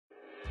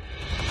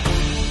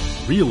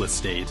Real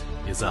estate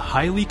is a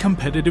highly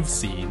competitive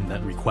scene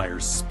that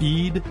requires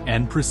speed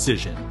and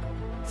precision.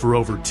 For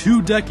over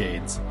 2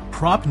 decades,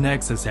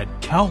 Propnex has had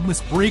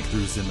countless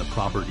breakthroughs in the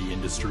property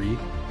industry,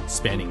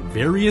 spanning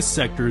various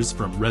sectors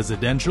from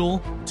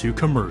residential to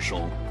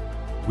commercial.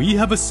 We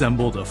have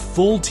assembled a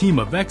full team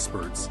of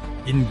experts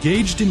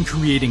engaged in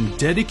creating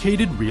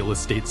dedicated real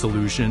estate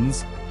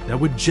solutions that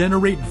would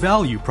generate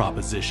value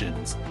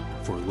propositions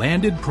for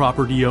landed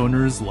property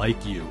owners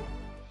like you.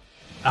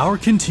 Our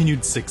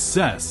continued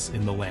success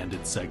in the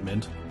landed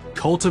segment,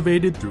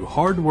 cultivated through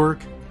hard work,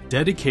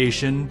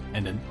 dedication,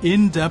 and an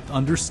in-depth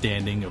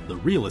understanding of the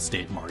real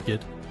estate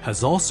market,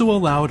 has also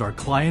allowed our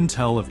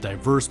clientele of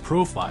diverse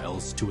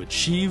profiles to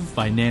achieve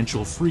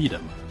financial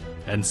freedom,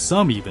 and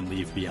some even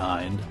leave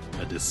behind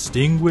a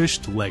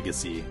distinguished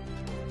legacy.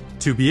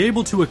 To be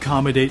able to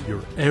accommodate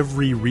your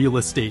every real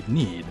estate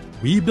need,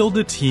 we build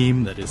a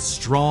team that is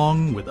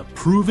strong with a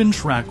proven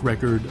track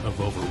record of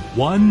over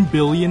 $1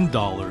 billion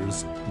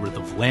worth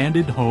of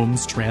landed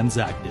homes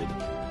transacted.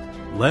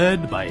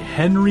 Led by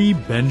Henry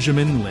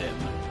Benjamin Lim,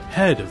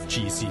 head of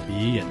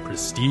GCB and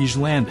Prestige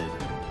Landed,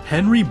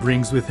 Henry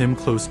brings with him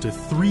close to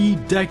 3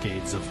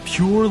 decades of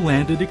pure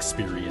landed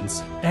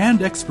experience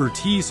and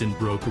expertise in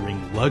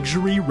brokering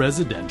luxury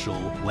residential,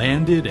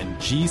 landed, and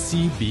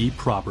GCB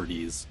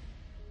properties.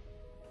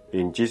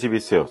 In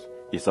GCB sales,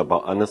 it's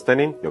about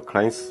understanding your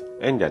clients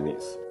and their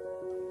needs.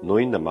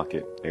 Knowing the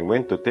market and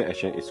when to take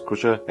action is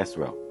crucial as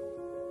well.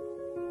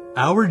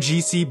 Our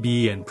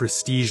GCB and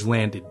Prestige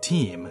Landed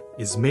team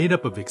is made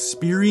up of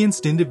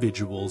experienced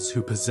individuals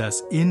who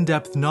possess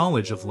in-depth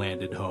knowledge of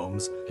landed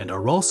homes and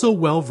are also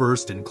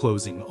well-versed in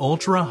closing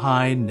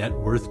ultra-high net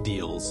worth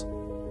deals.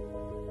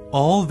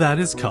 All that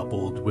is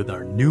coupled with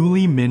our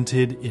newly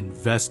minted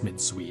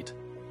investment suite,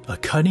 a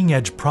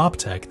cutting-edge prop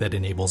tech that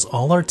enables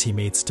all our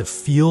teammates to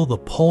feel the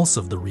pulse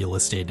of the real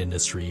estate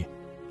industry,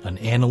 an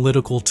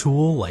analytical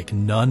tool like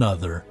none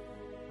other.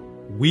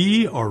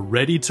 We are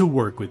ready to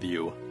work with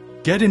you.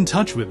 Get in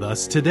touch with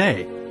us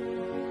today.